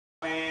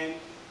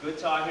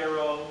Guitar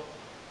Hero,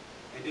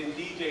 and then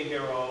DJ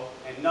Hero,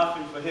 and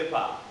nothing for hip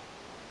hop.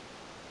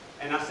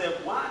 And I said,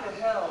 why the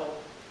hell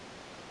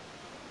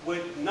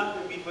would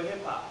nothing be for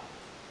hip hop?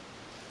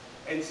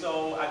 And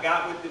so I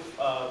got with the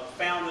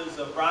founders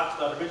of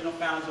RapStar, the original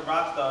founders of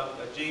RapStar,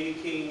 Jamie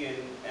King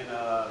and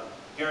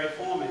Gary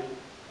Foreman,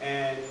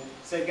 and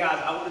said, guys,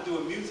 I want to do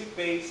a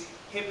music-based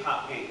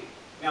hip-hop game.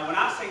 Now, when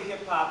I say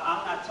hip-hop,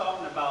 I'm not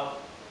talking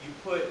about you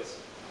put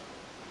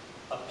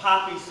a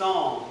poppy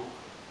song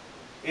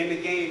in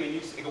the game and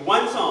you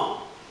one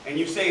song and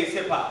you say it's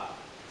hip-hop.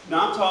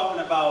 Now, I'm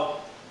talking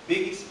about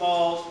Biggie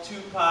Smalls,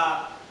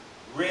 Tupac,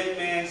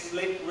 Redman,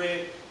 Slick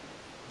Rick,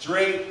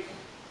 Drake,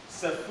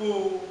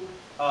 Safu,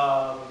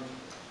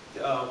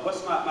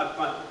 what's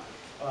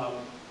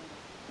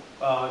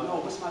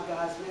what's my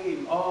guy's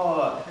name?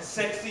 Oh,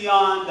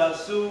 Sexion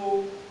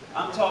Dasu.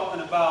 I'm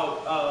talking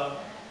about,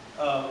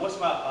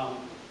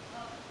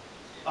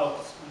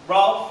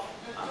 Ralph.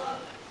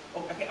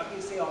 I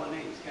can't say all the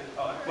names,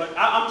 but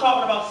I'm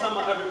talking about some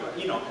of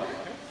everybody, you know.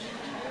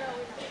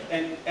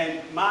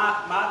 And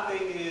my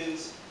thing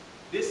is,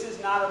 this is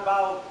not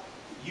about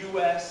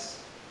U.S.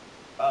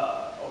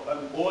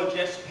 Or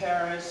just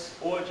Paris,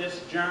 or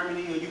just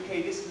Germany or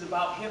UK. This is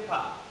about hip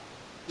hop.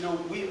 You know,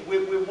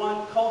 we're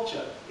one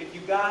culture. If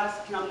you guys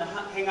come to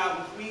hang out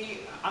with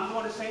me, I'm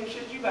doing the same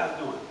shit you guys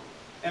doing,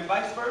 and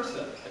vice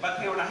versa.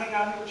 When I hang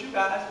out here with you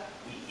guys,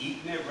 we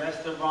eating at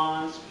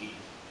restaurants, we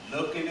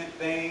looking at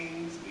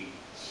things, we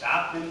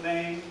shopping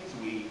things,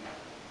 we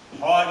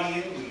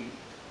partying,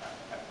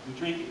 we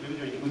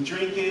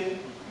drinking,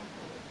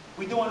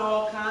 we doing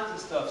all kinds of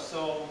stuff.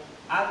 So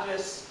I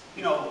just,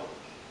 you know,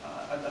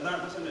 I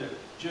learned what's in there.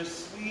 Je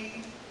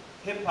suis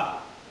hip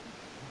hop.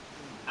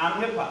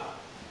 I'm hip hop.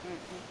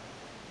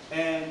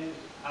 And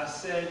I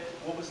said,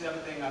 what was the other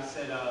thing? I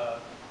said,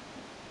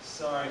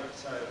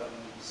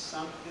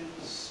 something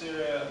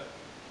sur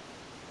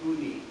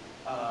uni.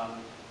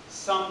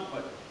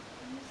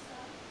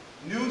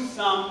 Nous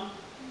sommes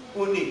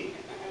unis.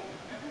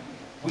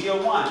 We are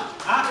one.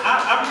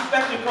 I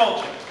respect your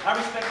culture. I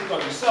respect your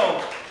culture.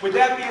 So, with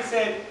that being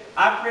said,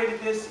 I created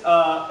this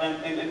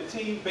and a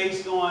team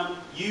based on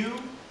you,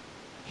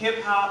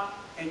 hip-hop,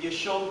 and your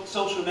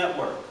social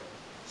network.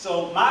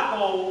 So my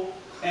goal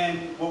and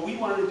what we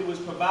wanted to do is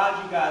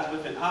provide you guys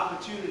with an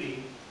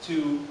opportunity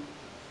to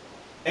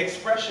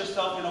express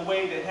yourself in a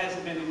way that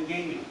hasn't been in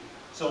gaming.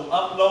 So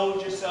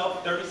upload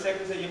yourself, 30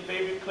 seconds of your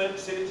favorite clip,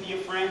 send it to your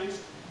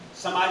friends.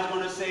 Somebody's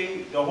going to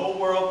say the whole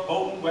world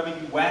voting whether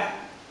you whack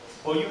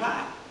or you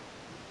high.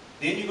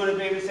 Then you're going to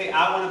be able to say,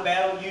 I want to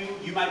battle you.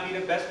 You might be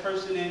the best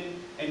person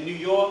in New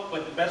York,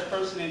 but the best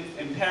person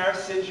in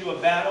Paris sends you a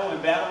battle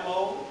in battle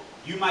mode.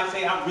 You might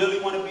say, I really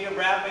want to be a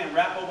rapper and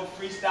rap over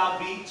freestyle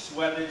beats,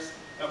 whether it's,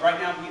 right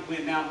now we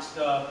announced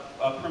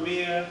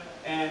Premier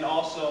and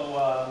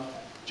also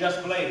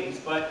Just Blaze,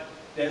 but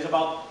there's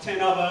about 10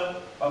 other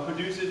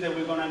producers that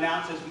we're going to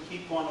announce as we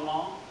keep going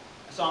along.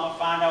 So I'm going to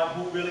find out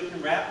who really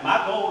can rap.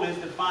 My goal is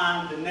to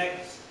find the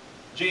next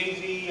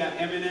Jay-Z,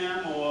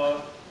 Eminem,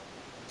 or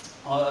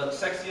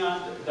Sexion,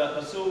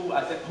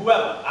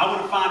 whoever. I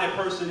want to find that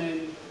person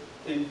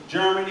in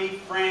Germany,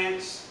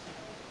 France,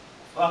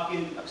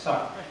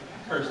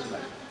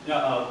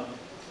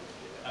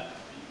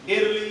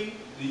 Italy,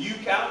 the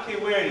UK, I don't care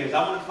where it is.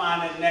 I want to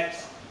find that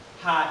next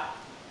hot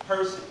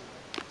person.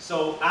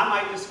 So I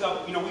might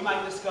discover, you know, we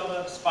might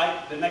discover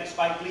the next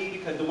Spike Lee,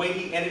 because the way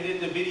he edited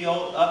the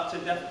video up to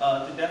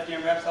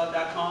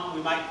DefJamRapStar.com,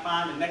 we might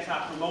find the next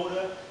hot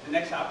promoter, the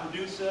next hot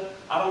producer.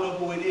 I don't know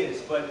who it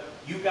is, but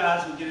you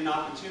guys will get an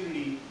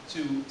opportunity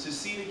to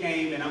see the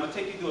game, and I'm going to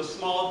take you through a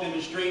small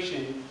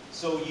demonstration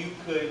so you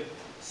could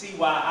see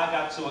why I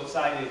got so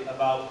excited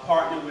about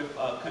partnering with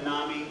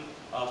Konami,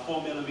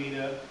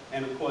 4mm,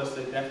 and of course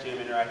the Def Jam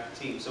Interactive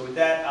team. So with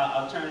that,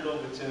 I'll turn it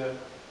over to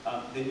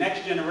the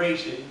next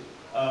generation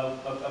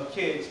of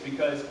kids,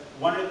 because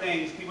one of the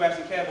things people ask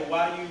me, Kev,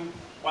 why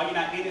you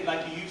not in it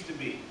like you used to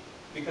be?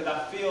 Because I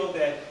feel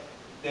that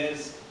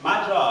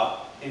my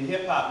job in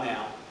hip hop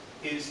now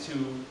is to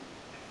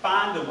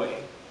find a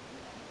way,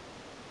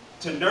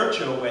 to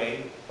nurture a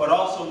way, but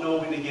also know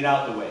when to get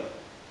out the way,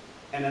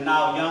 and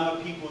allow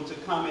younger people to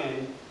come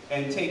in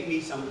and take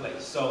me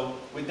someplace. So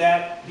with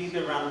that, please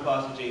give a round of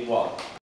applause to Jay Wall.